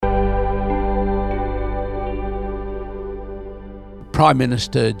Prime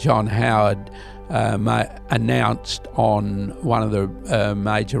Minister John Howard announced on one of the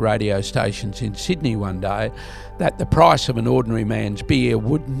major radio stations in Sydney one day that the price of an ordinary man's beer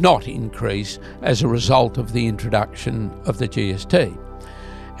would not increase as a result of the introduction of the GST.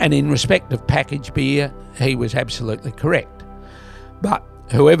 And in respect of packaged beer, he was absolutely correct. But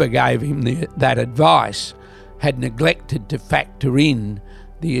whoever gave him that advice had neglected to factor in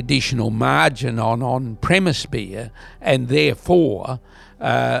the additional margin on on-premise beer, and therefore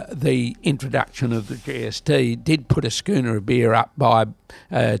the introduction of the GST did put a schooner of beer up by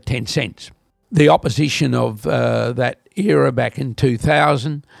 10 cents. The opposition of that era back in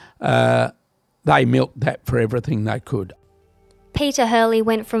 2000, they milked that for everything they could. Peter Hurley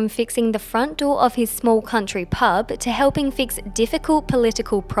went from fixing the front door of his small country pub to helping fix difficult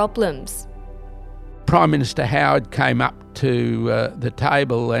political problems. Prime Minister Howard came up to the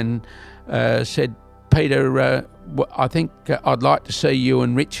table and said, Peter, I think I'd like to see you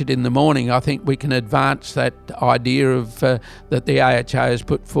and Richard in the morning. I think we can advance that idea of that the AHA has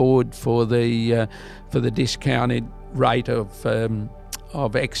put forward for the discounted rate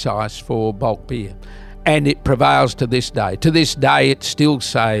of excise for bulk beer. And it prevails to this day. To this day, it still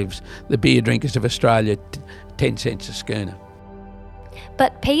saves the beer drinkers of Australia 10 cents a schooner.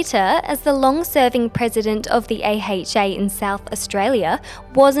 But Peter, as the long-serving president of the AHA in South Australia,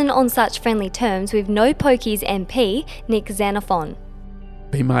 wasn't on such friendly terms with No Pokies MP Nick Xenophon.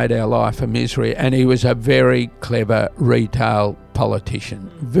 He made our life a misery, and he was a very clever retail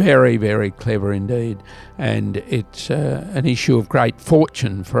politician. Very, very clever indeed. And it's an issue of great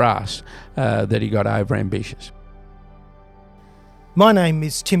fortune for us that he got over-ambitious. My name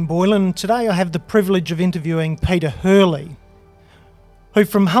is Tim Boylan. Today I have the privilege of interviewing Peter Hurley, who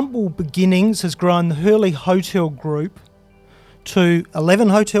from humble beginnings has grown the Hurley Hotel Group to 11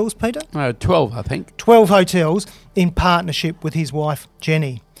 hotels, Peter? 12, I think. 12 hotels in partnership with his wife,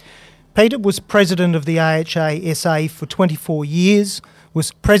 Jenny. Peter was president of the AHA SA for 24 years,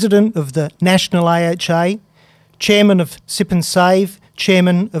 was president of the National AHA, chairman of Sip and Save,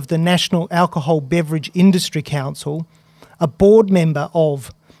 chairman of the National Alcohol Beverage Industry Council, a board member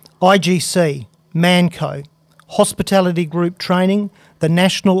of IGC, Manco, Hospitality Group Training, the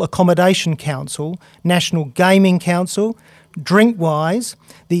National Accommodation Council, National Gaming Council, Drinkwise,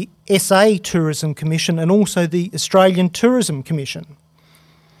 the SA Tourism Commission and also the Australian Tourism Commission.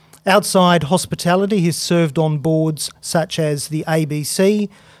 Outside hospitality, he's served on boards such as the ABC,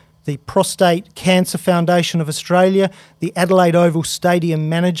 the Prostate Cancer Foundation of Australia, the Adelaide Oval Stadium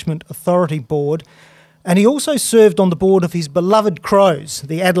Management Authority Board, and he also served on the board of his beloved Crows,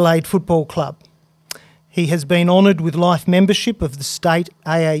 the Adelaide Football Club. He has been honoured with life membership of the State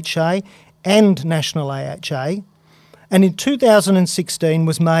AHA and National AHA, and in 2016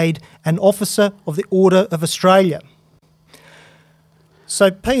 was made an Officer of the Order of Australia.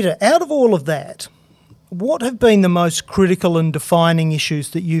 So, Peter, out of all of that, what have been the most critical and defining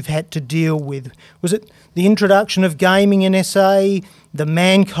issues that you've had to deal with? Was it the introduction of gaming in SA, the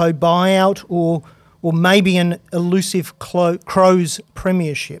Manco buyout, or maybe an elusive Crows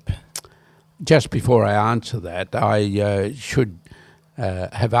premiership? Just before I answer that, I should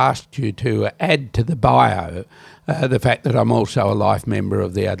have asked you to add to the bio the fact that I'm also a life member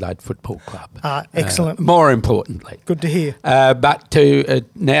of the Adelaide Football Club. Excellent. More importantly. Good to hear. But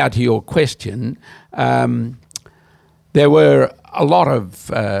now to your question, there were a lot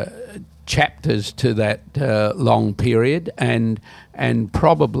of chapters to that long period, and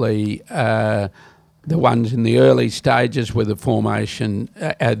probably the ones in the early stages were the formation,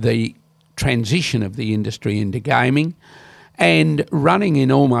 the transition of the industry into gaming, and running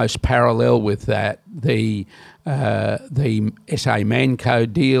in almost parallel with that, the SA Manco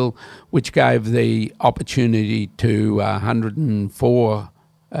deal, which gave the opportunity to 104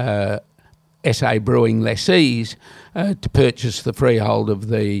 SA brewing lessees to purchase the freehold of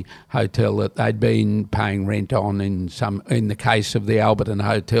the hotel that they'd been paying rent on in the case of the Alberton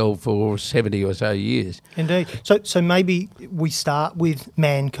Hotel for 70 or so years. Indeed. So maybe we start with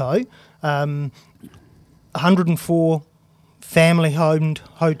Manco. 104 family-owned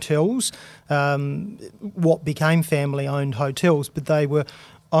hotels, what became family-owned hotels, but they were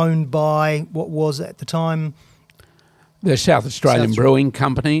owned by what was at the time the South Australian Brewing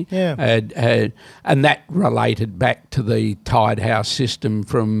Company, and that related back to the tied house system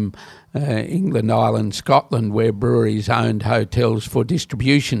from England, Ireland, Scotland, where breweries owned hotels for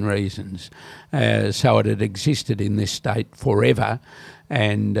distribution reasons. So it had existed in this state forever.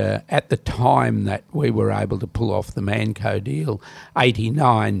 And at the time that we were able to pull off the Manco deal,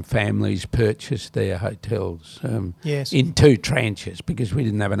 89 families purchased their hotels in two tranches, because we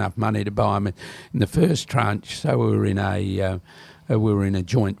didn't have enough money to buy them in the first tranche. So we were in a we were in a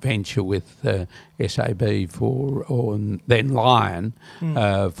joint venture with SAB or then Lion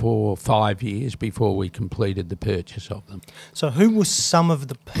for 5 years before we completed the purchase of them. So who were some of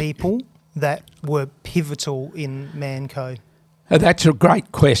the people that were pivotal in Manco? That's a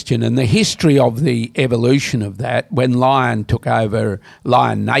great question, and the history of the evolution of that, when Lion took over,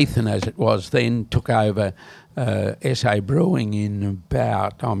 Lion Nathan as it was then, took over SA Brewing in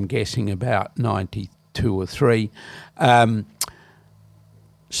about, I'm guessing about 92 or 3,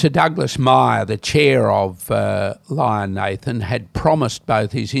 Sir Douglas Meyer, the chair of Lion Nathan, had promised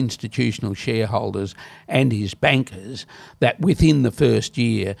both his institutional shareholders and his bankers that within the first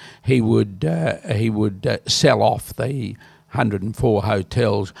year he would sell off the 104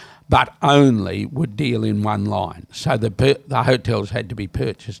 hotels, but only would deal in one line. So the hotels had to be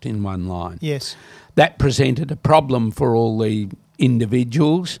purchased in one line. Yes. That presented a problem for all the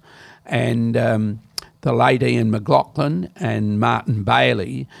individuals, and the late Ian McLaughlin and Martin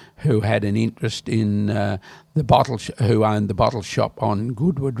Bailey, who had an interest in who owned the bottle shop on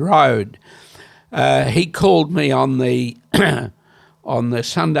Goodwood Road. He called me on the on the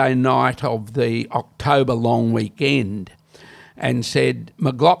Sunday night of the October long weekend and said,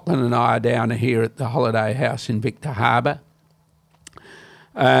 McLaughlin and I are down here at the Holiday House in Victor Harbour.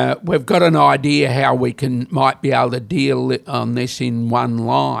 We've got an idea how we might be able to deal on this in one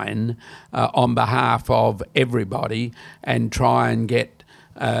line on behalf of everybody and try and get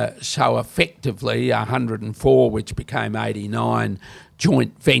so effectively 104, which became 89,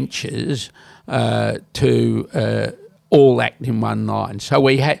 joint ventures to all act in one line. So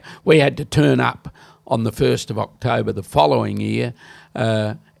we had to turn up on the 1st of October the following year.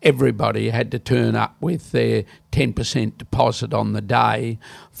 Everybody had to turn up with their 10% deposit on the day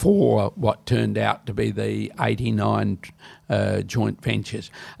for what turned out to be the 89 joint ventures.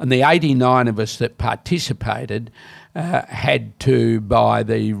 And the 89 of us that participated had to buy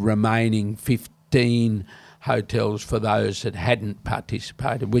the remaining 15 hotels for those that hadn't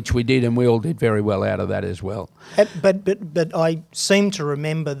participated, which we did, and we all did very well out of that as well. But I seem to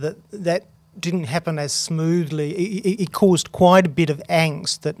remember that didn't happen as smoothly. It caused quite a bit of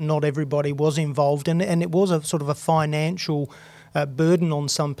angst that not everybody was involved, and it was a sort of a financial burden on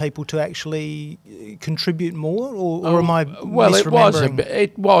some people to actually contribute more, or am I misremembering?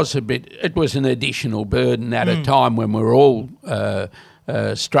 It was an additional burden at a time when we were all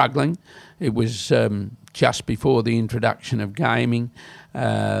struggling. It was just before the introduction of gaming.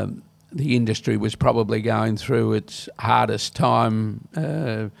 The industry was probably going through its hardest time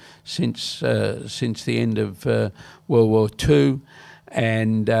since the end of World War II,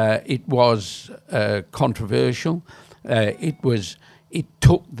 and it was controversial. It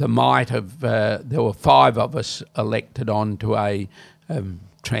took the might of there were 5 of us elected onto a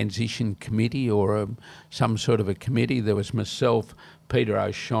transition committee or some sort of a committee. There was myself, Peter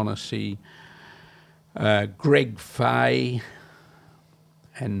O'Shaughnessy, Greg Fay,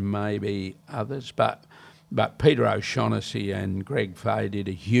 and maybe others, but Peter O'Shaughnessy and Greg Fay did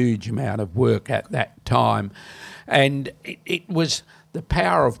a huge amount of work at that time, and it was the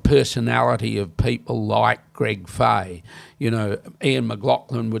power of personality of people like Greg Fay. You know, Ian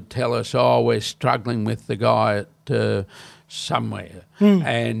McLaughlin would tell us, "Oh, we're struggling with the guy at somewhere,"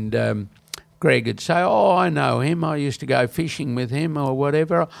 and Greg would say, "Oh, I know him. I used to go fishing with him or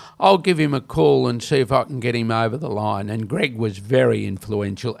whatever. I'll give him a call and see if I can get him over the line." And Greg was very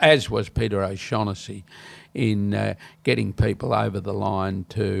influential, as was Peter O'Shaughnessy, in getting people over the line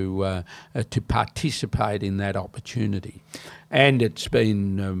to participate in that opportunity. And it's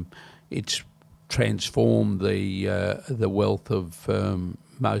been it's transformed the wealth of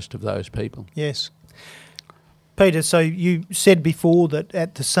most of those people. Yes. Peter, so you said before that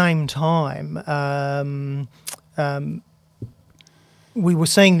at the same time we were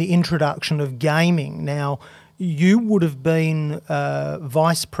seeing the introduction of gaming. Now, you would have been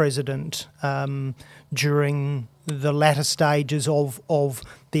vice president during the latter stages of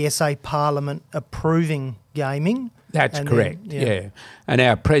the SA Parliament approving gaming. That's correct, yeah. And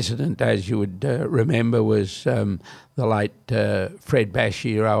our president, as you would remember, was the late Fred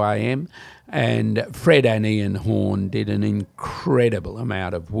Bashir OAM, and Fred and Ian Horn did an incredible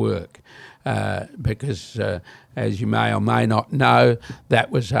amount of work because, as you may or may not know,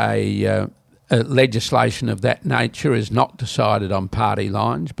 that was a legislation of that nature is not decided on party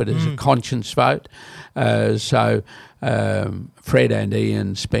lines, but is a conscience vote. So Fred and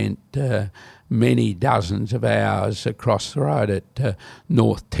Ian spent many dozens of hours across the road at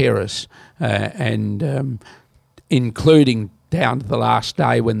North Terrace, and including down to the last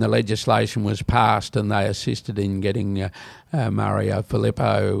day when the legislation was passed, and they assisted in getting Mario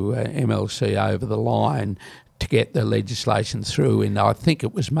Filippo, MLC, over the line to get the legislation through in, I think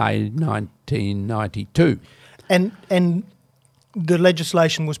it was May 1992. And the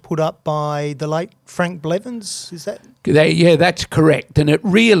legislation was put up by the late Frank Blevins, is that? Yeah, that's correct. And it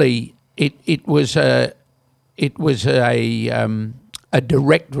really, it was a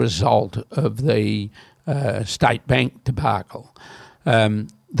direct result of the state bank debacle.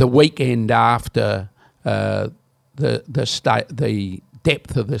 The weekend after the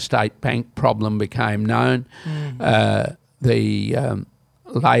depth of the state bank problem became known, the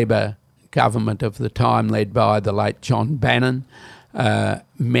Labor government of the time, led by the late John Bannon,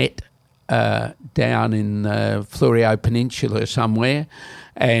 met down in the Fleurieu Peninsula somewhere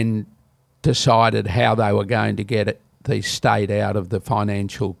and decided how they were going to get the state out of the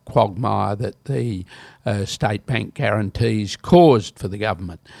financial quagmire that the state bank guarantees caused for the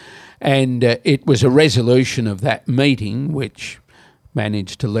government. And it was a resolution of that meeting, which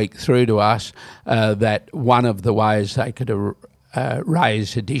managed to leak through to us, that one of the ways they could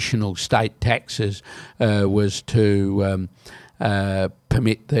raise additional state taxes was to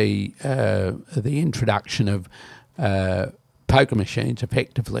permit the introduction of poker machines,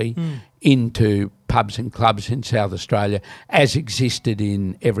 effectively, into pubs and clubs in South Australia, as existed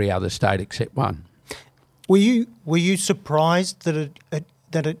in every other state except one. Were you surprised that it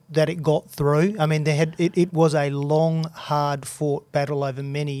got through? I mean, it was a long, hard-fought battle over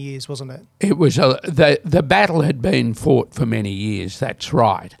many years, wasn't it? It was the battle had been fought for many years. That's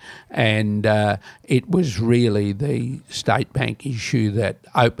right, and it was really the state bank issue that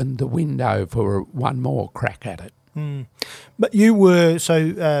opened the window for one more crack at it. But you were,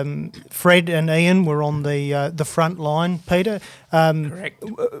 Fred and Ian were on the front line, Peter. Correct.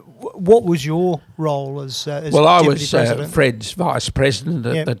 What was your role as well, I Deputy was President? Fred's vice president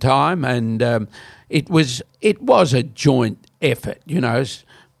at the time, and it was a joint effort. You know,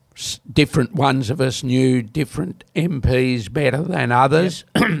 different ones of us knew different MPs better than others.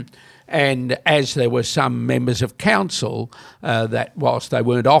 Yep. And as there were some members of council that, whilst they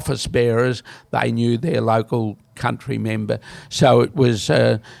weren't office bearers, they knew their local country member. So it was,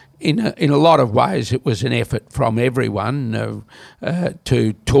 in a lot of ways, it was an effort from everyone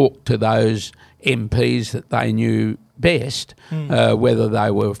to talk to those MPs that they knew best, whether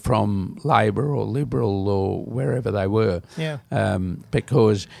they were from Labor or Liberal or wherever they were. Yeah.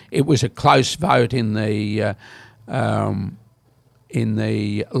 Because it was a close vote in the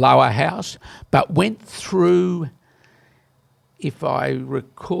lower house, but went through, if I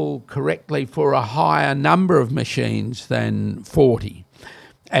recall correctly, for a higher number of machines than 40,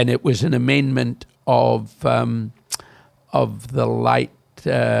 and it was an amendment of the late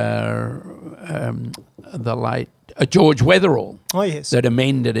George Weatherall. Oh yes, that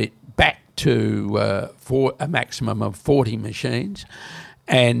amended it back to for a maximum of 40 machines,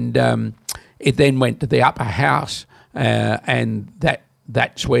 and it then went to the upper house. And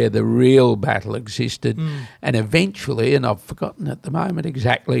that's where the real battle existed. And eventually, and I've forgotten at the moment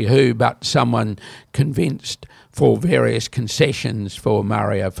exactly who, but someone convinced, for various concessions, for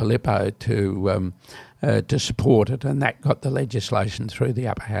Mario Filippo to support it, and that got the legislation through the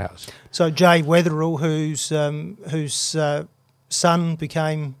upper house. So Jay Weatherall, whose son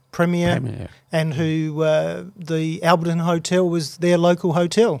became Premier, and who the Alberton Hotel was their local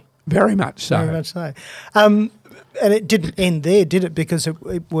hotel. Very much so. Very much so. And it didn't end there, did it? Because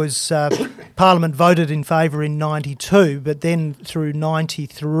it was Parliament voted in favour in 92, but then through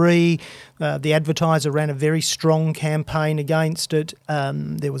 93, the Advertiser ran a very strong campaign against it.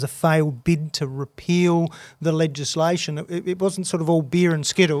 There was a failed bid to repeal the legislation. It wasn't sort of all beer and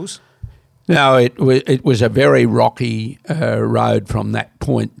Skittles. No, it was a very rocky road from that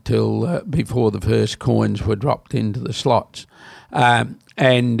point till before the first coins were dropped into the slots,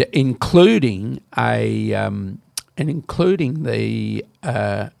 and including an inquiry,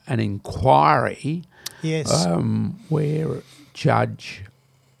 yes, where a judge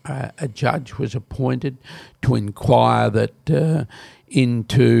was appointed to inquire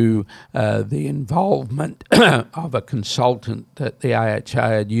into the involvement of a consultant that the AHA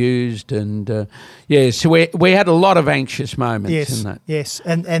had used, and so we had a lot of anxious moments in that. Yes,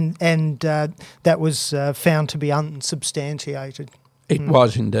 and that was found to be unsubstantiated. It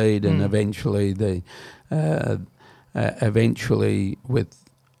was indeed, and eventually with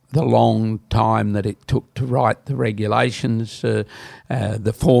the long time that it took to write the regulations, the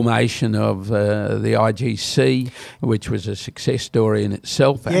formation of the IGC, which was a success story in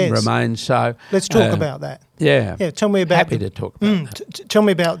itself and remains so. Let's talk about that. Yeah. Tell me about. Happy to talk about that. Tell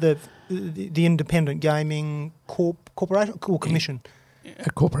me about the Independent Gaming Corporation or Commission.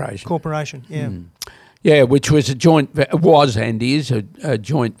 A corporation. Corporation. Yeah. Yeah, which was and is a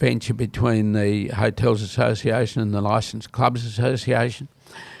joint venture between the Hotels Association and the Licensed Clubs Association.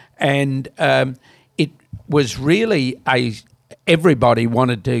 And it was really everybody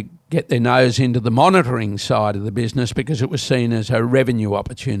wanted to get their nose into the monitoring side of the business because it was seen as a revenue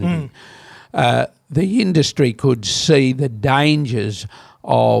opportunity. The industry could see the dangers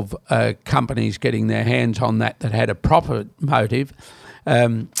of companies getting their hands on that had a profit motive.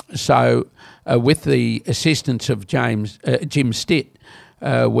 So with the assistance of Jim Stitt,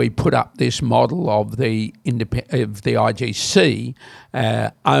 we put up this model of the IGC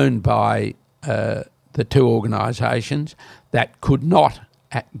owned by the two organisations that could not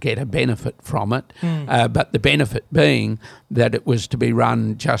get a benefit from it, but the benefit being that it was to be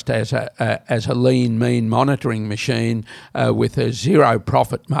run just as a lean, mean monitoring machine with a zero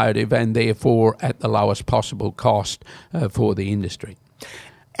profit motive and therefore at the lowest possible cost for the industry.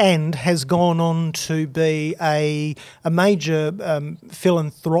 And has gone on to be a major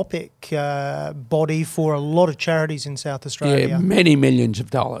philanthropic body for a lot of charities in South Australia. Yeah, many millions of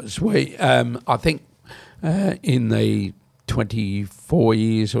dollars. We, I think, in the 24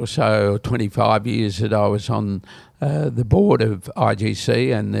 years or so, or 25 years that I was on the board of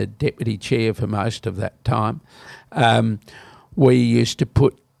IGC and the deputy chair for most of that time, we used to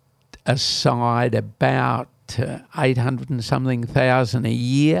put aside about 800 and something thousand a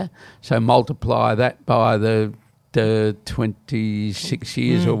year. So multiply that by the 26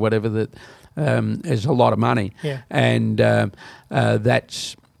 years or whatever that is a lot of money. Yeah. And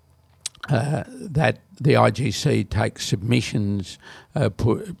that's that the IGC takes submissions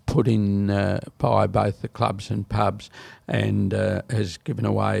put in by both the clubs and pubs and has given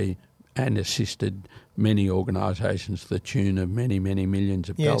away and assisted many organisations to the tune of many, many millions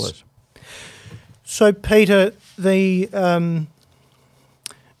of dollars. So, Peter, the for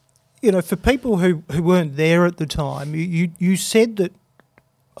people who weren't there at the time, you said that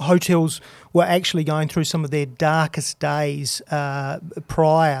hotels were actually going through some of their darkest days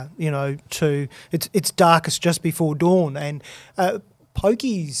prior, to its darkest just before dawn, and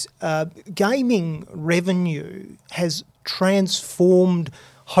pokies gaming revenue has transformed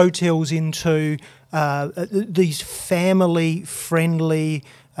hotels into these family-friendly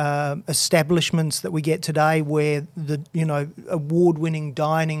establishments that we get today, where the award-winning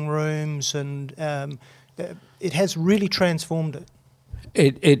dining rooms and it has really transformed it.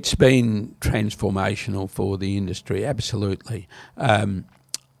 It's been transformational for the industry, absolutely.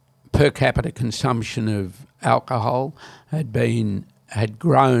 Per capita consumption of alcohol had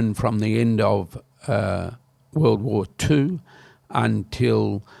grown from the end of World War II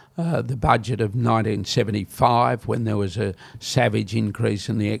until the budget of 1975, when there was a savage increase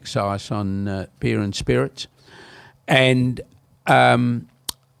in the excise on beer and spirits. And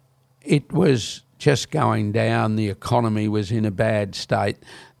it was just going down. The economy was in a bad state.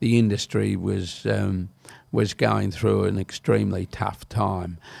 The industry was going through an extremely tough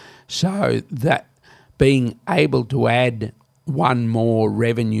time. So that being able to add one more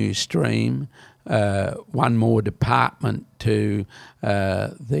revenue stream, one more department to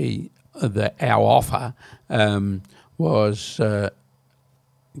our offer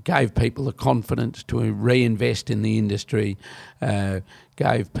gave people the confidence to reinvest in the industry,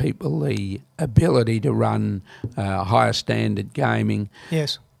 gave people the ability to run higher standard gaming.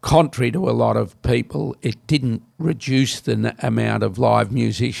 Yes. Contrary to a lot of people, it didn't reduce the amount of live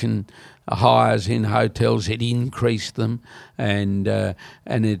musician hires in hotels. It increased them, and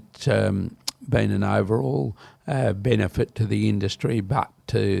it's been an overall benefit to the industry, but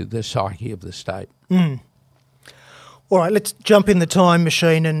to the psyche of the state. All right, let's jump in the time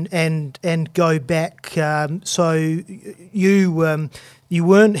machine and go back. So you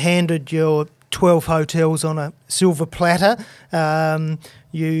weren't handed your 12 hotels on a silver platter.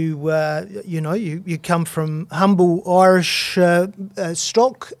 You come from humble Irish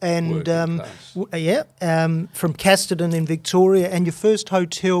stock and from Casterton in Victoria, and your first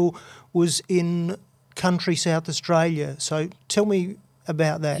hotel was in country South Australia. So tell me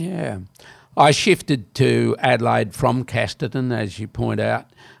about that. Yeah. I shifted to Adelaide from Casterton, as you point out,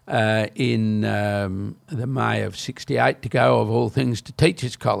 in the May of '68 to go, of all things, to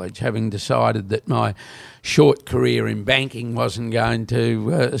Teachers College, having decided that my short career in banking wasn't going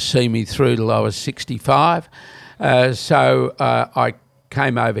to see me through till I was 65. So I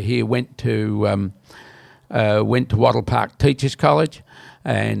came over here, went to Wattle Park Teachers College,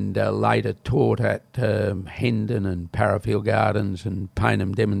 and later taught at Hendon and Parafield Gardens and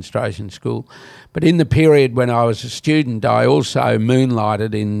Paynham Demonstration School. But in the period when I was a student, I also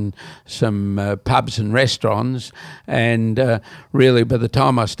moonlighted in some pubs and restaurants, and really by the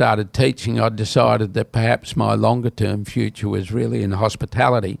time I started teaching, I decided that perhaps my longer-term future was really in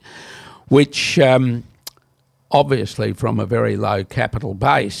hospitality, which obviously from a very low capital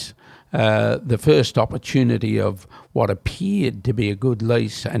base, the first opportunity of what appeared to be a good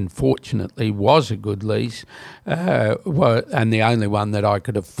lease, and fortunately was a good lease, and the only one that I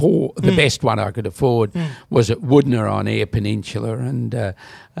could afford, the best one I could afford, was at Woodner on Eyre Peninsula, and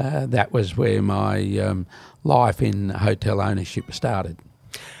that was where my life in hotel ownership started.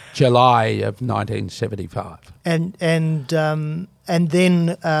 July of 1975. And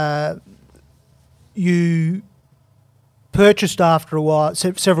then you purchased after a while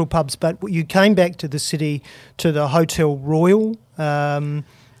several pubs, but you came back to the city to the Hotel Royal.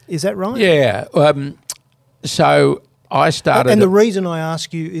 Is that right? Yeah. So I started... And the reason I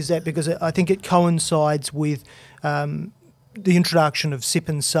ask you is that because I think it coincides with the introduction of Sip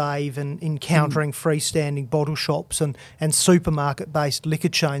and Save and encountering freestanding bottle shops and supermarket-based liquor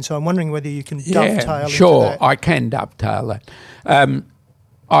chains. So I'm wondering whether you can dovetail into that. I can dovetail that.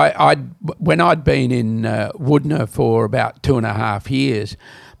 When I'd been in Woodner for about 2.5 years,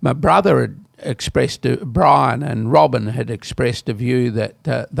 my brother had expressed, Brian and Robin had expressed a view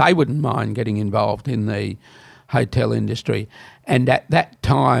that they wouldn't mind getting involved in the hotel industry. And at that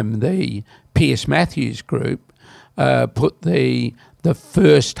time, the Pierce Matthews Group put the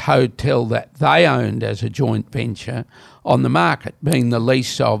first hotel that they owned as a joint venture on the market, being the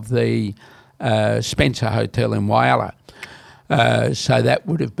lease of the Spencer Hotel in Whyalla. So that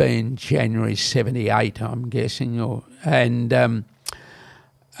would have been January 78, I'm guessing.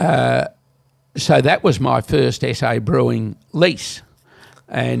 So that was my first SA Brewing lease.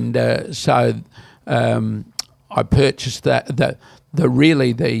 And so I purchased that.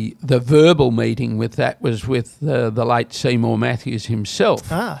 The verbal meeting with that was with the late Seymour Matthews himself.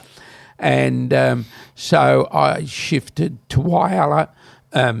 And so I shifted to Whyalla.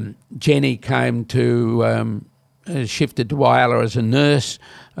 Jenny came to... shifted to Whyalla as a nurse.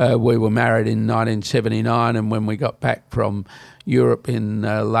 We were married in 1979, and when we got back from Europe in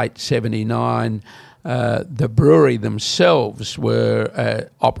late 79, the brewery themselves were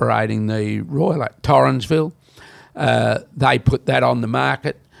operating the Royal at Torrensville. They put that on the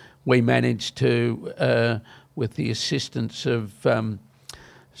market. We managed to, with the assistance of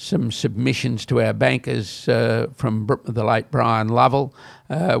some submissions to our bankers from the late Brian Lovell,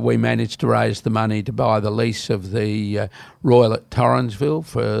 we managed to raise the money to buy the lease of the Royal at Torrensville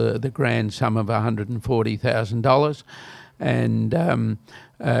for the grand sum of $140,000. And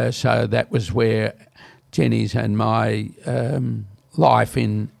so that was where Jenny's and my life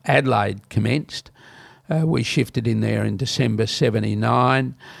in Adelaide commenced. We shifted in there in December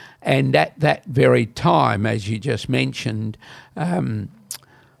 79. And at that very time, as you just mentioned,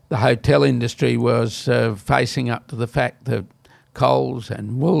 the hotel industry was facing up to the fact that Coles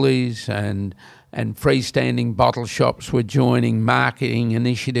and Woolies and freestanding bottle shops were joining marketing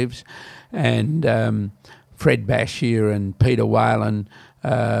initiatives, and Fred Bashir and Peter Whalen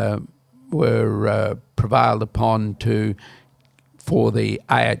were prevailed upon for the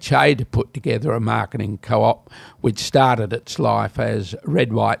AHA to put together a marketing co-op, which started its life as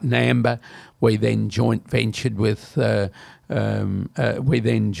Red, White and Amber. We then joint ventured with... we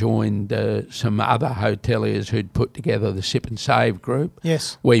then joined some other hoteliers who'd put together the Sip and Save group.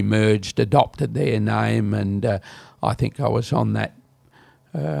 Yes. We merged, adopted their name, and I think I was on that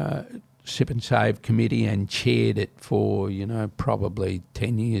Sip and Save committee and chaired it for, probably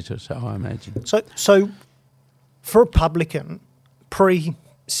 10 years or so, I imagine. So for a publican,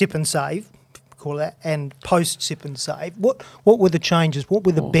 pre-Sip and Save, call that, and post-Sip and Save, what were the changes? What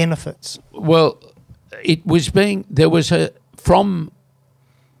were the benefits? Well, there was from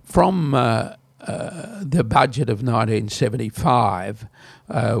the budget of 1975,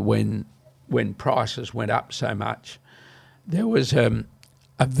 when prices went up so much, there was a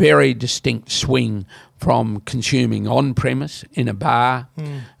very distinct swing from consuming on premise in a bar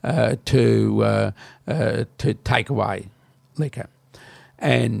to takeaway liquor,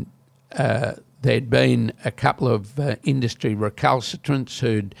 and there'd been a couple of industry recalcitrants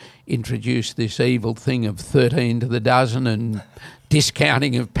who'd introduced this evil thing of 13 to the dozen and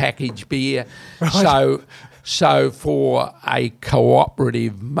discounting of packaged beer. Right. So for a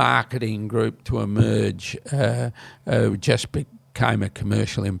cooperative marketing group to emerge just became a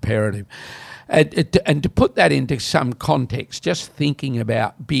commercial imperative. And to put that into some context, just thinking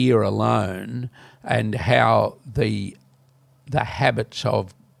about beer alone and how the the habits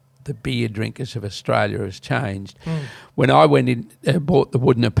of the beer drinkers of Australia has changed. When I went in, bought the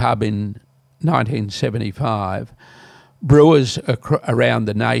Woodner pub in 1975, brewers around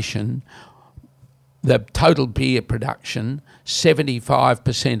the nation, the total beer production,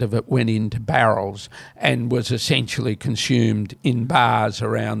 75% of it went into barrels and was essentially consumed in bars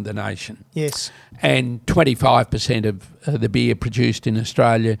around the nation. Yes. And 25% of the beer produced in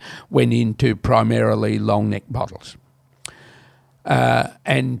Australia went into primarily long neck bottles.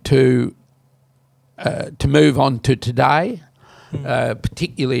 And to move on to today,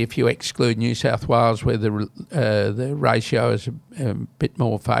 particularly if you exclude New South Wales, where the ratio is a bit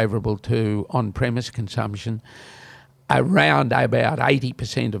more favourable to on-premise consumption, around about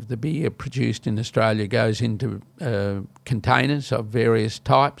 80% of the beer produced in Australia goes into containers of various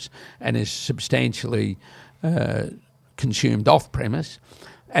types and is substantially consumed off-premise,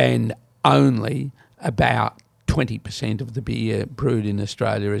 and only about 20% of the beer brewed in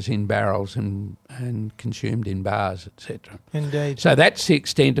Australia is in barrels and consumed in bars, etc. Indeed. So that's the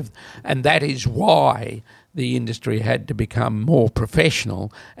extent of, and that is why the industry had to become more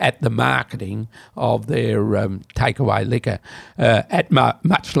professional at the marketing of their takeaway liquor at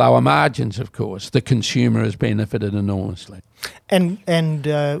much lower margins, of course. The consumer has benefited enormously. And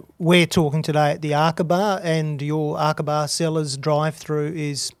we're talking today at the Arca Bar, and your Arca Bar Cellars drive-through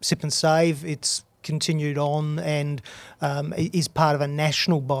is Sip and Save. It's continued on and is part of a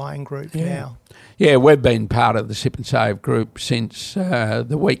national buying group now. Yeah, we've been part of the Sip and Save group since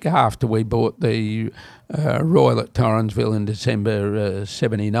the week after we bought the Royal at Torrensville in December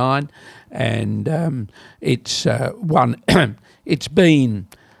 '79, and it's it's been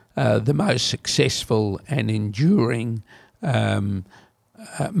the most successful and enduring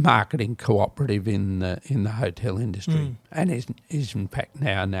marketing cooperative in the hotel industry, and is in fact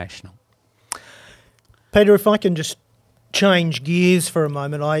now national. Peter, if I can just change gears for a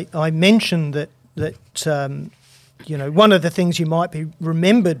moment, I mentioned that one of the things you might be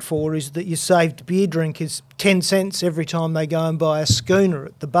remembered for is that your saved beer drink is 10 cents every time they go and buy a schooner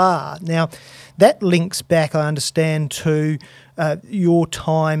at the bar. Now, that links back, I understand, to your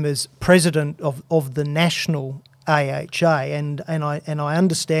time as president of the national AHA, and I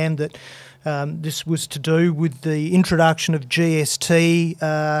understand that this was to do with the introduction of GST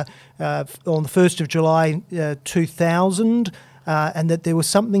on the 1st of July 2000, and that there was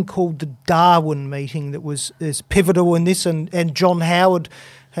something called the Darwin meeting that is pivotal in this, and John Howard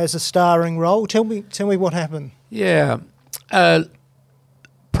has a starring role. Tell me what happened. Yeah,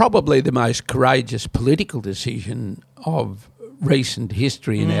 probably the most courageous political decision of recent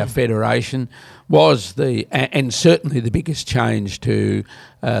history in our federation was and certainly the biggest change to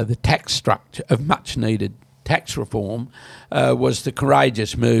the tax structure of much needed tax reform was the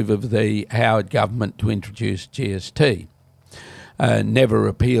courageous move of the Howard government to introduce GST. Never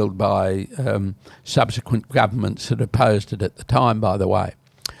repealed by subsequent governments that opposed it at the time, by the way.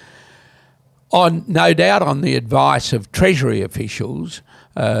 No doubt on the advice of Treasury officials,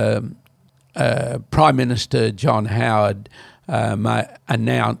 Prime Minister John Howard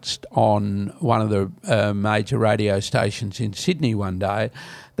announced on one of the major radio stations in Sydney one day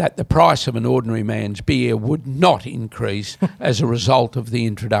that the price of an ordinary man's beer would not increase as a result of the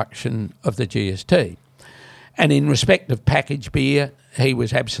introduction of the GST. And in respect of packaged beer, he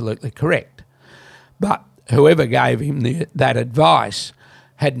was absolutely correct. But whoever gave him that advice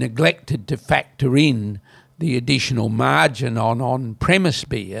had neglected to factor in the additional margin on-premise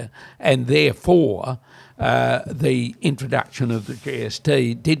beer, and therefore the introduction of the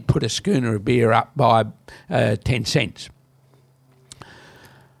GST did put a schooner of beer up by 10 cents.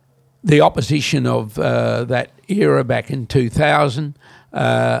 The opposition of that era back in 2000,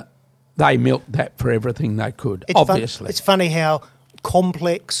 they milked that for everything they could, obviously. It's funny how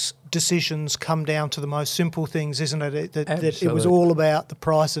complex decisions come down to the most simple things, isn't it? That it was all about the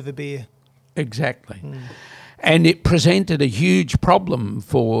price of a beer. Exactly. And it presented a huge problem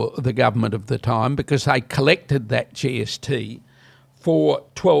for the government of the time because they collected that GST for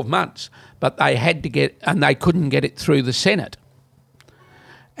 12 months, but they couldn't get it through the Senate.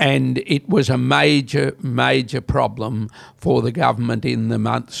 And it was a major, major problem for the government in the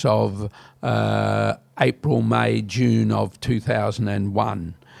months of April, May, June of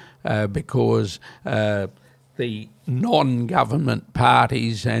 2001 because the non-government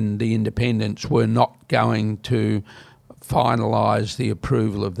parties and the independents were not going to finalise the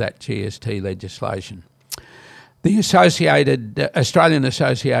approval of that GST legislation. The Australian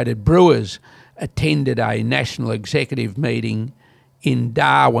Associated Brewers attended a national executive meeting in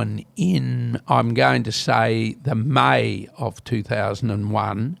Darwin in, I'm going to say, the May of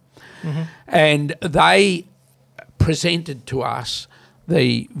 2001, and they presented to us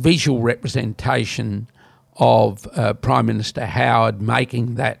the visual representation of Prime Minister Howard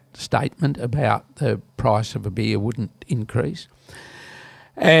making that statement about the price of a beer wouldn't increase.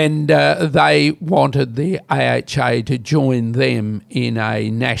 And they wanted the AHA to join them in a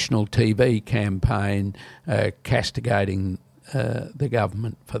national TV campaign castigating the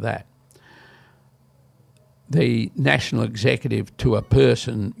government for that. The National Executive, to a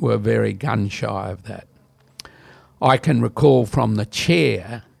person, were very gun-shy of that. I can recall from the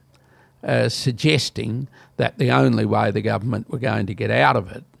chair suggesting that the only way the government were going to get out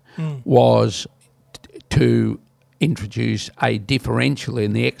of it was to introduce a differential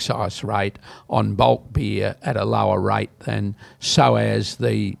in the excise rate on bulk beer at a lower rate than, so as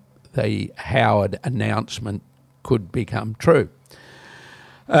the Howard announcement could become true.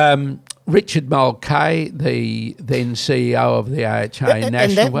 Richard Mulcahy, the then CEO of the AHA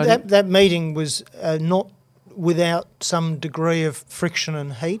National Body. And that meeting was not without some degree of friction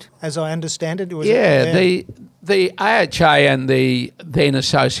and heat, as I understand it. The AHA and the then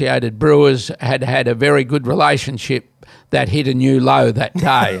associated brewers had a very good relationship that hit a new low that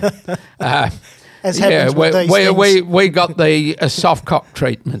day. As happens with these things. We got the soft cock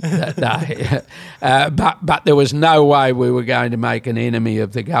treatment that day, but there was no way we were going to make an enemy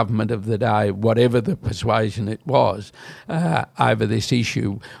of the government of the day, whatever the persuasion it was, over this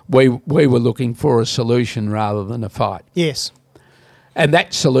issue. We were looking for a solution rather than a fight. Yes. And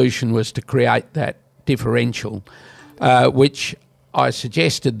that solution was to create that differential, which I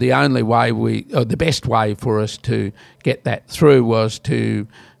suggested the only way the best way for us to get that through was to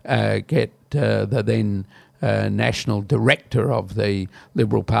get the then national director of the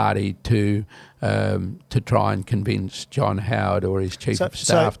Liberal Party to try and convince John Howard or his chief of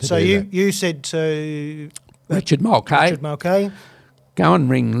staff to do that. So you said to Richard Mulcahy, go and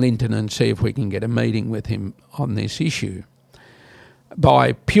ring Linton and see if we can get a meeting with him on this issue.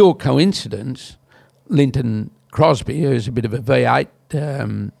 By pure coincidence, Linton Crosby, who's a bit of a V8,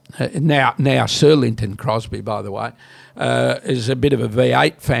 now Sir Linton Crosby, by the way, is a bit of a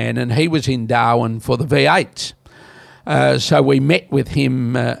V8 fan, and he was in Darwin for the V8s. So we met with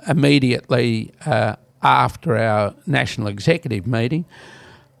him immediately after our National Executive meeting,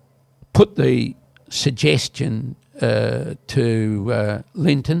 put the suggestion to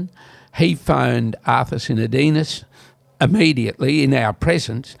Linton. He phoned Arthur Sinodinos immediately in our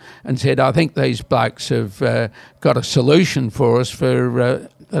presence and said, I think these blokes have got a solution for us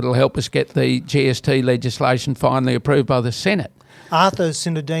that'll help us get the GST legislation finally approved by the Senate. Arthur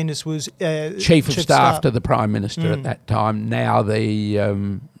Sinodinos was Chief of Staff to the Prime Minister at that time, now the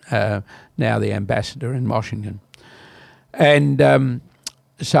ambassador in Washington. And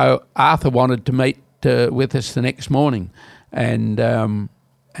so Arthur wanted to meet with us the next morning. And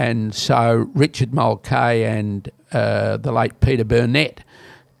so Richard Mulcahy and the late Peter Burnett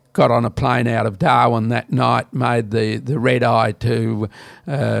got on a plane out of Darwin that night, made the red eye to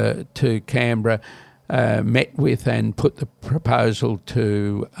Canberra, met with and put the proposal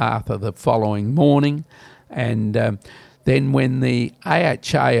to Arthur the following morning. And then when the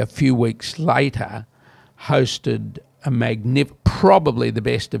AHA a few weeks later hosted probably the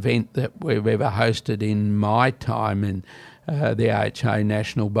best event that we've ever hosted in my time in the AHA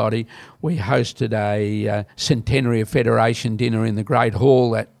national body. We hosted a centenary of Federation dinner in the Great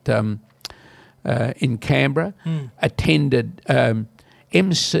Hall in Canberra, attended,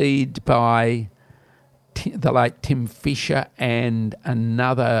 emceed by the late Tim Fisher and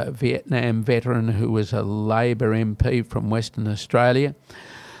another Vietnam veteran who was a Labor MP from Western Australia.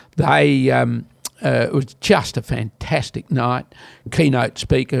 It was just a fantastic night. Keynote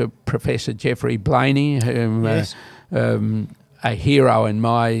speaker, Professor Geoffrey Blaney, whom... Yes. A hero in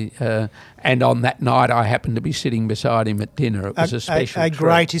my... and on that night I happened to be sitting beside him at dinner. It was a special treat.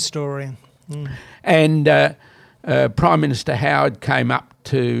 Great historian. And Prime Minister Howard came up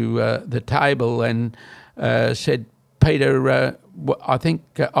to the table and said, Peter, I think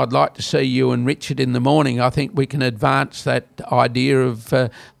I'd like to see you and Richard in the morning. I think we can advance that idea of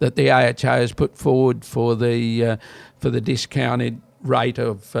that the AHA has put forward for the discounted rate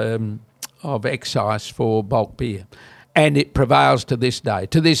of excise for bulk beer. And it prevails to this day.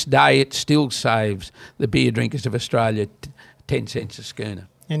 To this day, it still saves the beer drinkers of Australia 10 cents a schooner.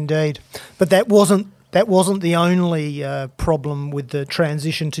 Indeed. But that wasn't the only problem with the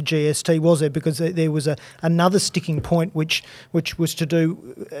transition to GST, was it? Because there was another sticking point which was to do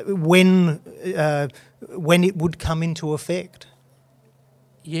when it would come into effect.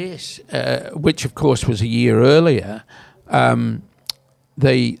 Yes, which of course was a year earlier.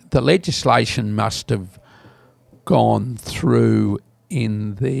 The legislation must have gone through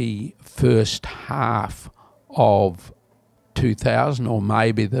in the first half of 2000, or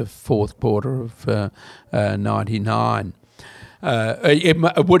maybe the fourth quarter of 99.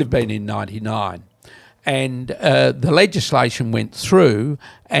 It would have been in 99. And the legislation went through,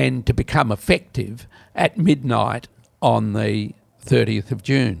 and to become effective at midnight on the 30th of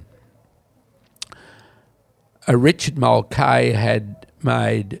June. Richard Mulcahy had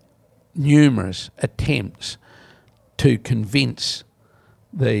made numerous attempts to convince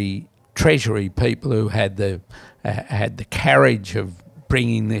the Treasury people who had the carriage of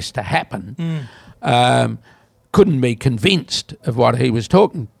bringing this to happen, couldn't be convinced of what he was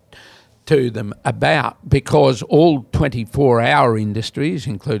talking to them about, because all 24-hour industries,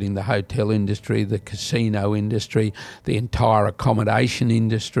 including the hotel industry, the casino industry, the entire accommodation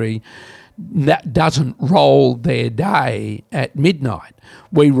industry, that doesn't roll their day at midnight.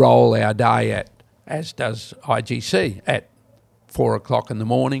 We roll our day at, as does IGC, at 4 o'clock in the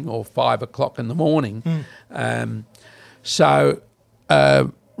morning or 5 o'clock in the morning. So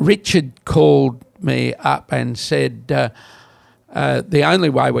Richard called me up and said, the only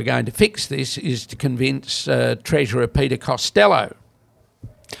way we're going to fix this is to convince Treasurer Peter Costello.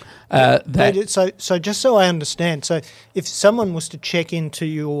 So just so I understand, so if someone was to check into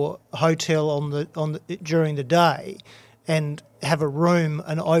your hotel during the day and have a room,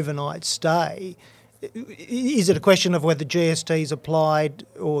 an overnight stay, is it a question of whether GST is applied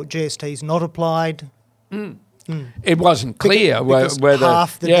or GST is not applied? It wasn't clear whether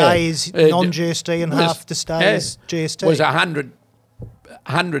half the day is non-GST and half the stay is GST. It was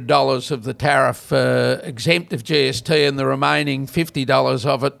 $100 of the tariff exempt of GST, and the remaining $50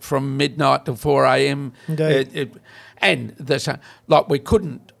 of it from midnight to 4 a.m. And we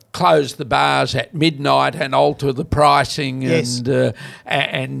couldn't close the bars at midnight and alter the pricing,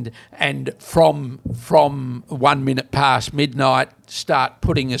 and from 1 minute past midnight start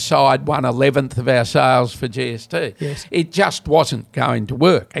putting aside 1/11 of our sales for GST. Yes. It just wasn't going to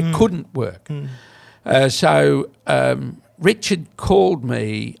work. It couldn't work. So Richard called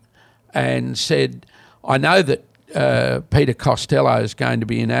me and said, I know that Peter Costello is going to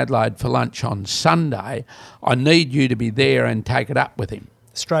be in Adelaide for lunch on Sunday. I need you to be there and take it up with him.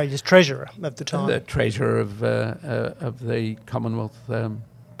 Australia's Treasurer at the time. The Treasurer of the Commonwealth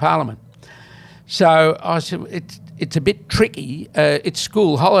Parliament. So I said, it's a bit tricky. It's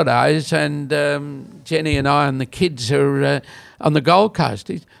school holidays, and Jenny and I and the kids are on the Gold Coast.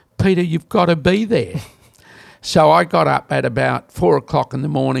 Peter, you've got to be there. So I got up at about 4 o'clock in the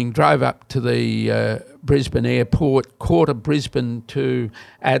morning, drove up to the Brisbane airport, caught a Brisbane to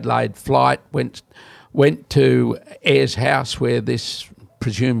Adelaide flight, went to Ayres House where this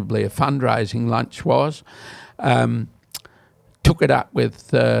presumably a fundraising lunch was, took it up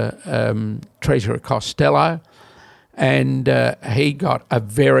with Treasurer Costello, and he got a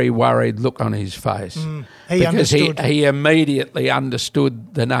very worried look on his face. He immediately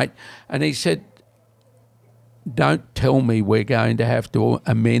understood the nature, and he said, don't tell me we're going to have to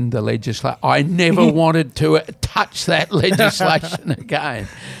amend the legislation. I never wanted to touch that legislation again.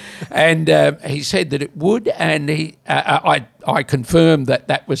 And he said that it would, and I confirmed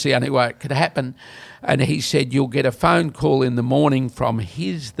that was the only way it could happen. And he said, you'll get a phone call in the morning from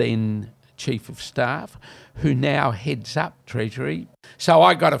his then Chief of Staff, who now heads up Treasury. So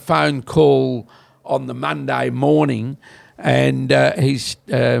I got a phone call on the Monday morning, and he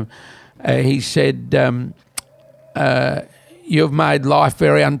said, you've made life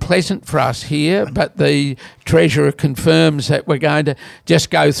very unpleasant for us here, but the Treasurer confirms that we're going to just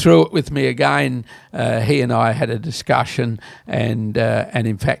go through it with me again. He and I had a discussion, and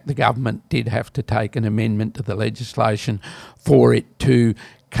in fact the government did have to take an amendment to the legislation for it to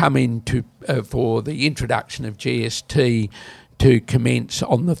come into for the introduction of GST to commence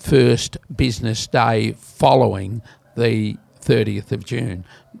on the first business day following the 30th of June,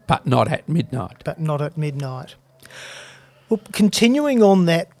 but not at midnight. Well, continuing on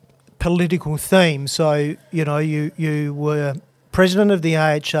that political theme, so, you were president of the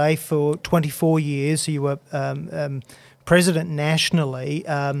AHA for 24 years, you were president nationally.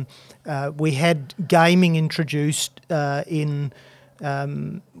 We had gaming introduced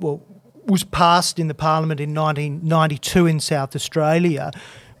was passed in the Parliament in 1992 in South Australia.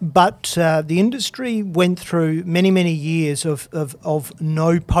 But the industry went through many, many years of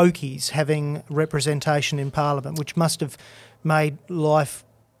no pokies having representation in Parliament, which must have made life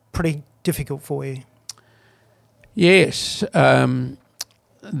pretty difficult for you. Yes. The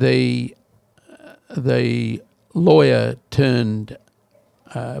lawyer turned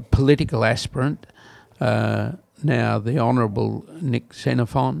political aspirant, now the Honourable Nick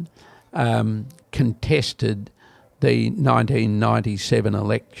Xenophon, contested the 1997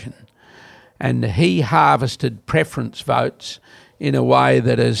 election, and he harvested preference votes in a way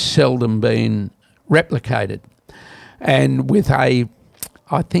that has seldom been replicated. And with I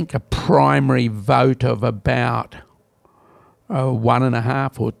think a primary vote of about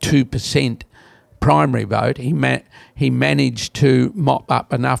 1.5 or 2% primary vote, he managed to mop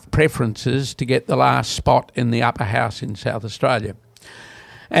up enough preferences to get the last spot in the upper house in South Australia.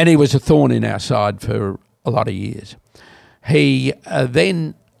 And he was a thorn in our side for a lot of years. He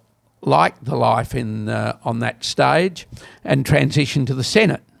then liked the life on that stage and transitioned to the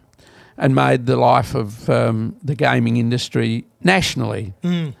Senate and made the life of the gaming industry nationally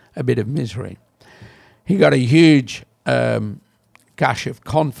a bit of misery. He got a huge gush of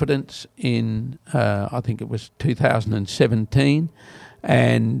confidence in, I think it was 2017,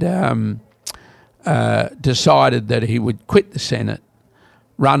 and decided that he would quit the Senate,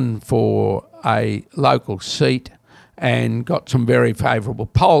 run for a local seat, and got some very favourable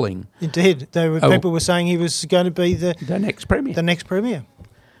polling. Indeed. People were saying he was going to be the next Premier. The next Premier.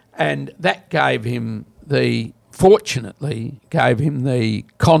 And that fortunately gave him the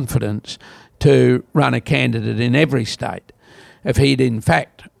confidence to run a candidate in every state. If he'd in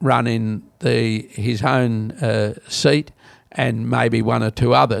fact run in his own seat and maybe one or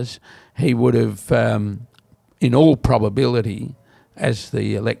two others, he would have, in all probability, as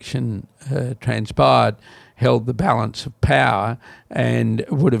the election transpired, held the balance of power and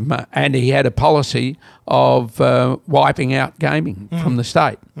would have. And he had a policy of wiping out gaming from the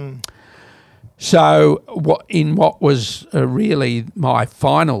state. So, what was really my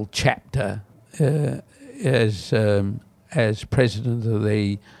final chapter as president of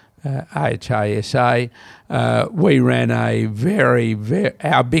the AHA-SA, we ran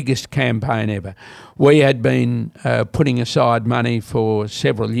our biggest campaign ever. We had been putting aside money for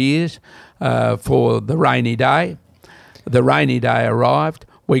several years for the rainy day. The rainy day arrived.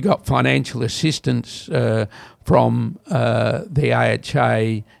 We got financial assistance from the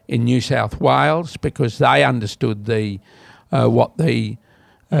AHA in New South Wales because they understood the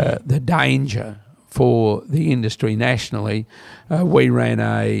danger for the industry nationally. We ran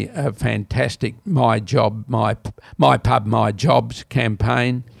a fantastic My Pub, My Jobs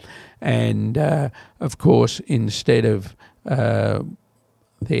campaign, and of course, instead of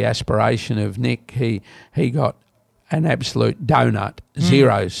the aspiration of Nick, he got an absolute donut,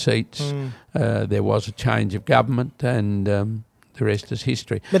 0 seats. There was a change of government, and the rest is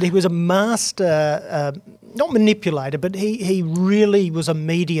history. But he was a master, not manipulator, but he really was a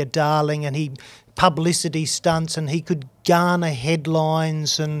media darling, and he publicity stunts, and he could garner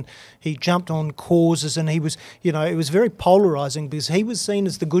headlines, and he jumped on causes, and he was, it was very polarising because he was seen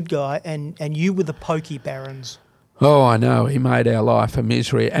as the good guy, and you were the pokey barons. Oh, I know. He made our life a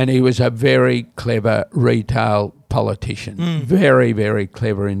misery, and he was a very clever retail politician. Very, very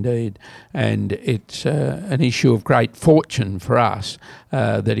clever indeed. And it's an issue of great fortune for us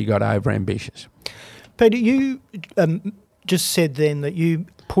that he got overambitious. Peter, you just said then that you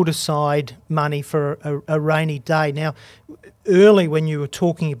put aside money for a rainy day. Now, early when you were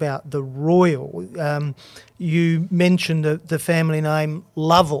talking about the Royal, you mentioned the family name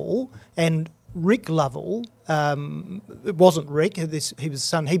Lovell, and Rick Lovell, it wasn't Rick, he was his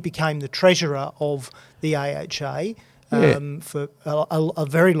son, he became the treasurer of the AHA for a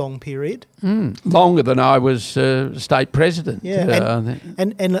very long period. Longer than I was state president. Yeah,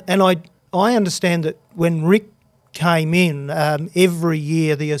 and I understand that when Rick came in, every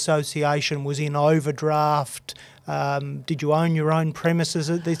year the association was in overdraft. Did you own your own premises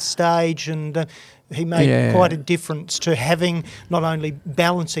at this stage? And he made quite a difference to having not only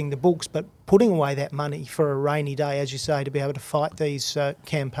balancing the books but putting away that money for a rainy day, as you say, to be able to fight these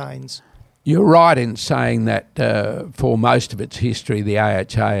campaigns. You're right in saying that for most of its history the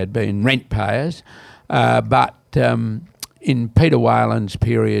AHA had been rent payers, but in Peter Whalen's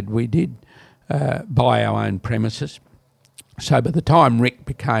period we did buy our own premises. So by the time Rick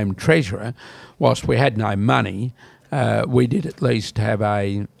became treasurer, whilst we had no money, we did at least have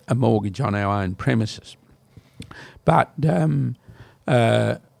a mortgage on our own premises. But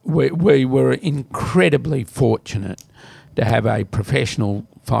we were incredibly fortunate to have a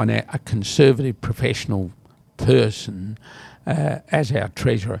conservative professional person as our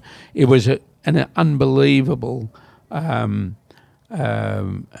treasurer. It was an unbelievable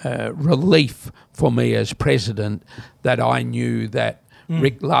relief for me as president that I knew that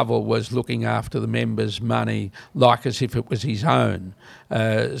Rick Lovell was looking after the members' money like as if it was his own.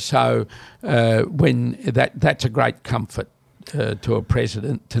 So when that's a great comfort to a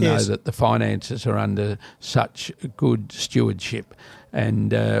president to know that the finances are under such good stewardship.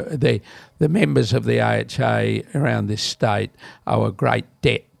 And the members of the AHA around this state owe a great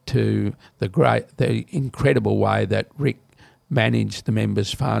debt to the incredible way that Rick managed the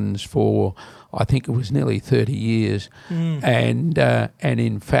members' funds for, I think it was nearly 30 years, and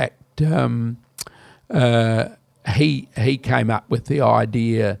in fact he came up with the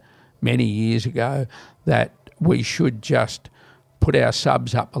idea many years ago that we should just put our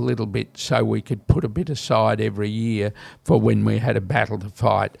subs up a little bit so we could put a bit aside every year for when we had a battle to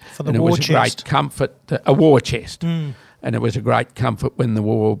fight. For the and it war was chest. a great comfort, a war chest. And it was a great comfort when the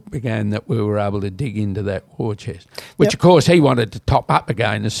war began that we were able to dig into that war chest, which of course he wanted to top up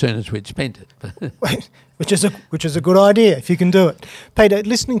again as soon as we'd spent it. which is a good idea if you can do it. Peter,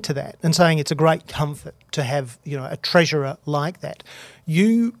 listening to that and saying it's a great comfort to have, a treasurer like that,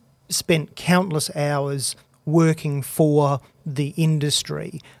 you spent countless hours working for the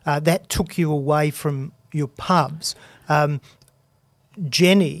industry. That took you away from your pubs.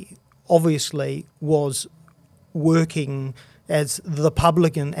 Jenny obviously was working as the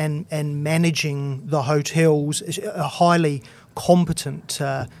publican and managing the hotels, a highly competent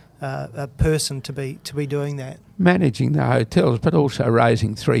person to be doing that. Managing the hotels, but also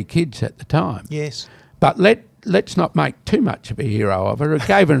raising 3 kids at the time. Yes. But let's not make too much of a hero of her. It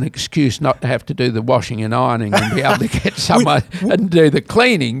gave her an excuse not to have to do the washing and ironing and be able to get someone and do the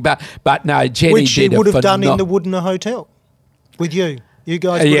cleaning. But no, Jenny Which she did would have done in the Woodner Hotel with you. You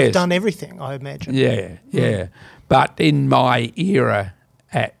guys would have done everything, I imagine. Yeah. But in my era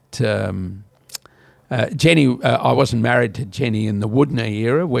at Jenny, I wasn't married to Jenny in the Woodner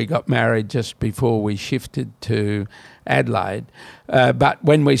era. We got married just before we shifted to Adelaide. But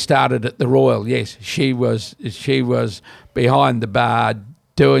when we started at the Royal, yes, she was behind the bar,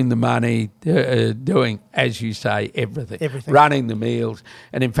 doing the money, doing, as you say, everything, running the meals.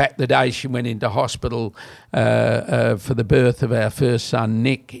 And in fact, the day she went into hospital for the birth of our first son,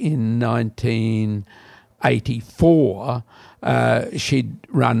 Nick, in 1984, she'd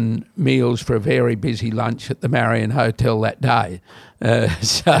run meals for a very busy lunch at the Marion Hotel that day.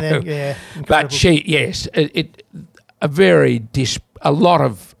 But she, yes,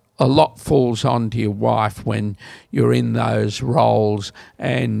 a lot falls onto your wife when you're in those roles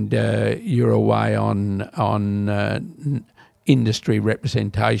and you're away on industry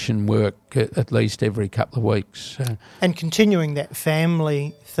representation work at least every couple of weeks. And continuing that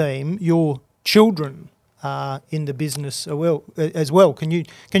family theme, your children are in the business as well. Can you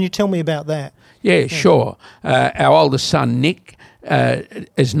tell me about that? Yeah, sure. Our oldest son, Nick,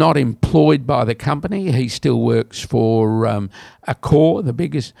 is not employed by the company. He still works for Accor, the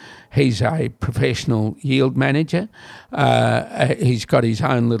biggest. He's a professional yield manager. He's got his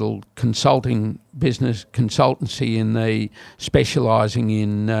own little consultancy specialising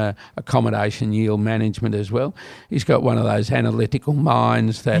in accommodation yield management as well. He's got one of those analytical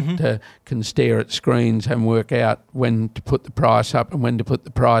minds that can stare at screens and work out when to put the price up and when to put the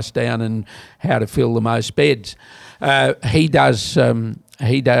price down and how to fill the most beds. He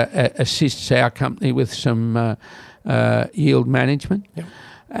assists our company with some yield management. Yep.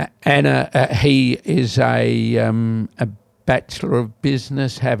 He is a Bachelor of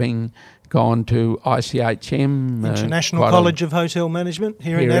Business, having gone to ICHM, International College of Hotel Management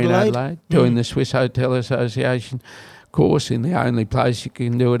here in Adelaide, doing the Swiss Hotel Association course in the only place you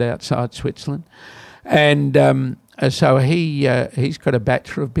can do it outside Switzerland. And so he's got a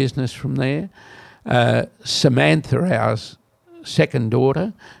Bachelor of Business from there. Samantha, our second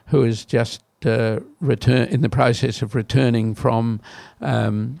daughter, who is just in the process of returning from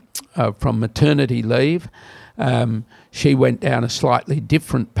maternity leave. She went down a slightly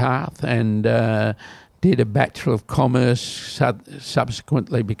different path and did a Bachelor of Commerce,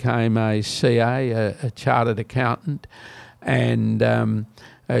 subsequently became a CA, a Chartered Accountant, and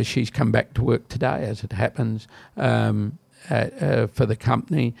she's come back to work today, as it happens, for the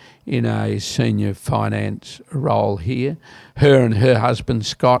company in a senior finance role here. Her and her husband,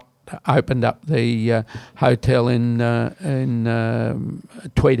 Scott, opened up the hotel in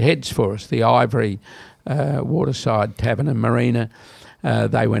Tweed Heads for us, the Ivory Waterside Tavern and Marina.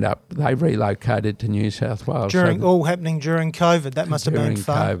 They relocated to New South Wales. All happening during COVID. That must have been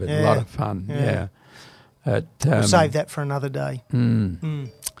fun. During COVID, a lot of fun, yeah. We'll save that for another day.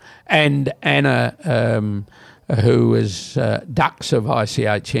 And Anna, who is Dux of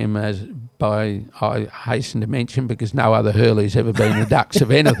ICHM, I hasten to mention, because no other Hurley's ever been a Dux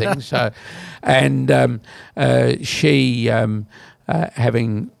of anything. So, and she,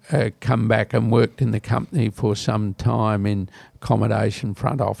 having come back and worked in the company for some time in accommodation,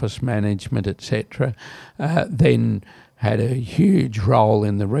 front office management, etc., then had a huge role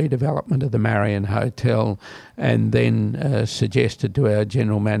in the redevelopment of the Marion Hotel, and then suggested to our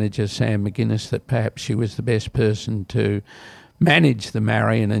general manager, Sam McGuinness, that perhaps she was the best person to managed the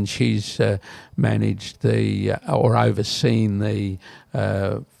Marion, and she's managed or overseen the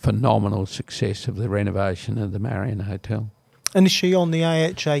phenomenal success of the renovation of the Marion Hotel. And is she on the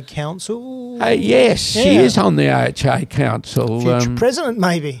AHA Council? Yes, she is on the AHA Council. Future president,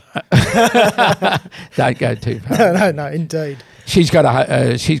 maybe. Don't go too far. No, indeed. She's got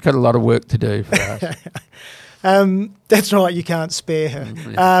a lot of work to do for us. That's right, you can't spare her.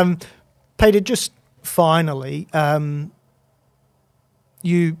 Yeah. Peter, just finally,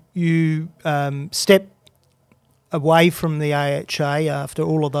 you stepped away from the AHA after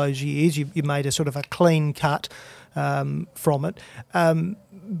all of those years. You made a sort of a clean cut from it,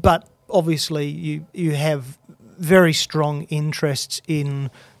 but obviously you have very strong interests in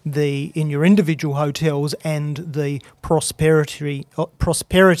your individual hotels and the prosperity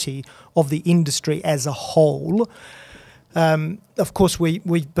of the industry as a whole. Of course,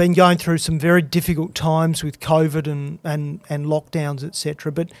 we've been going through some very difficult times with COVID and lockdowns,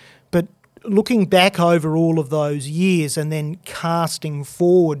 etc. But looking back over all of those years and then casting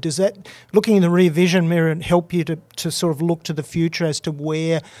forward, does that, looking in the rear vision mirror, help you to sort of look to the future as to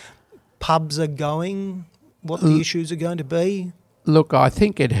where pubs are going, what the issues are going to be? Look, I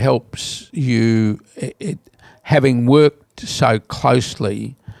think it helps you, having worked so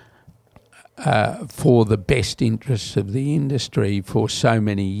closely for the best interests of the industry for so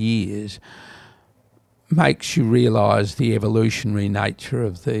many years, makes you realise the evolutionary nature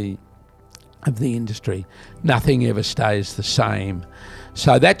of the industry. Nothing ever stays the same.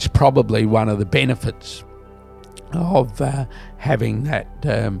 So that's probably one of the benefits of having that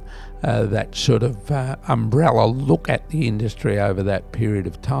sort of umbrella look at the industry over that period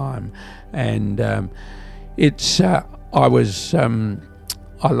of time. And I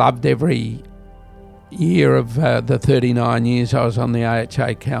loved every year of the 39 years I was on the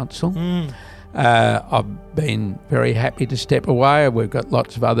AHA Council. I've been very happy to step away. We've got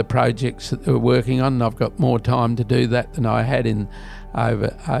lots of other projects that we're working on, and I've got more time to do that than I had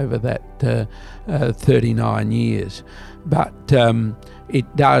over that 39 years. But it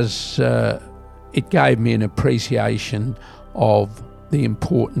gave me an appreciation of the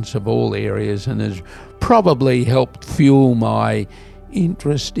importance of all areas, and has probably helped fuel my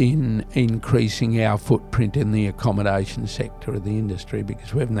interest in increasing our footprint in the accommodation sector of the industry,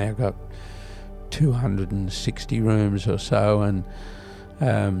 because we've now got 260 rooms or so, and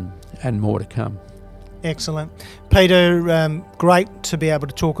more to come. Excellent. Peter, great to be able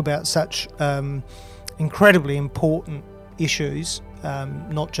to talk about such incredibly important issues,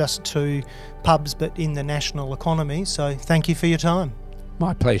 not just to pubs but in the national economy. So thank you for your time.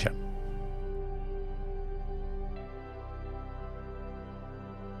 My pleasure.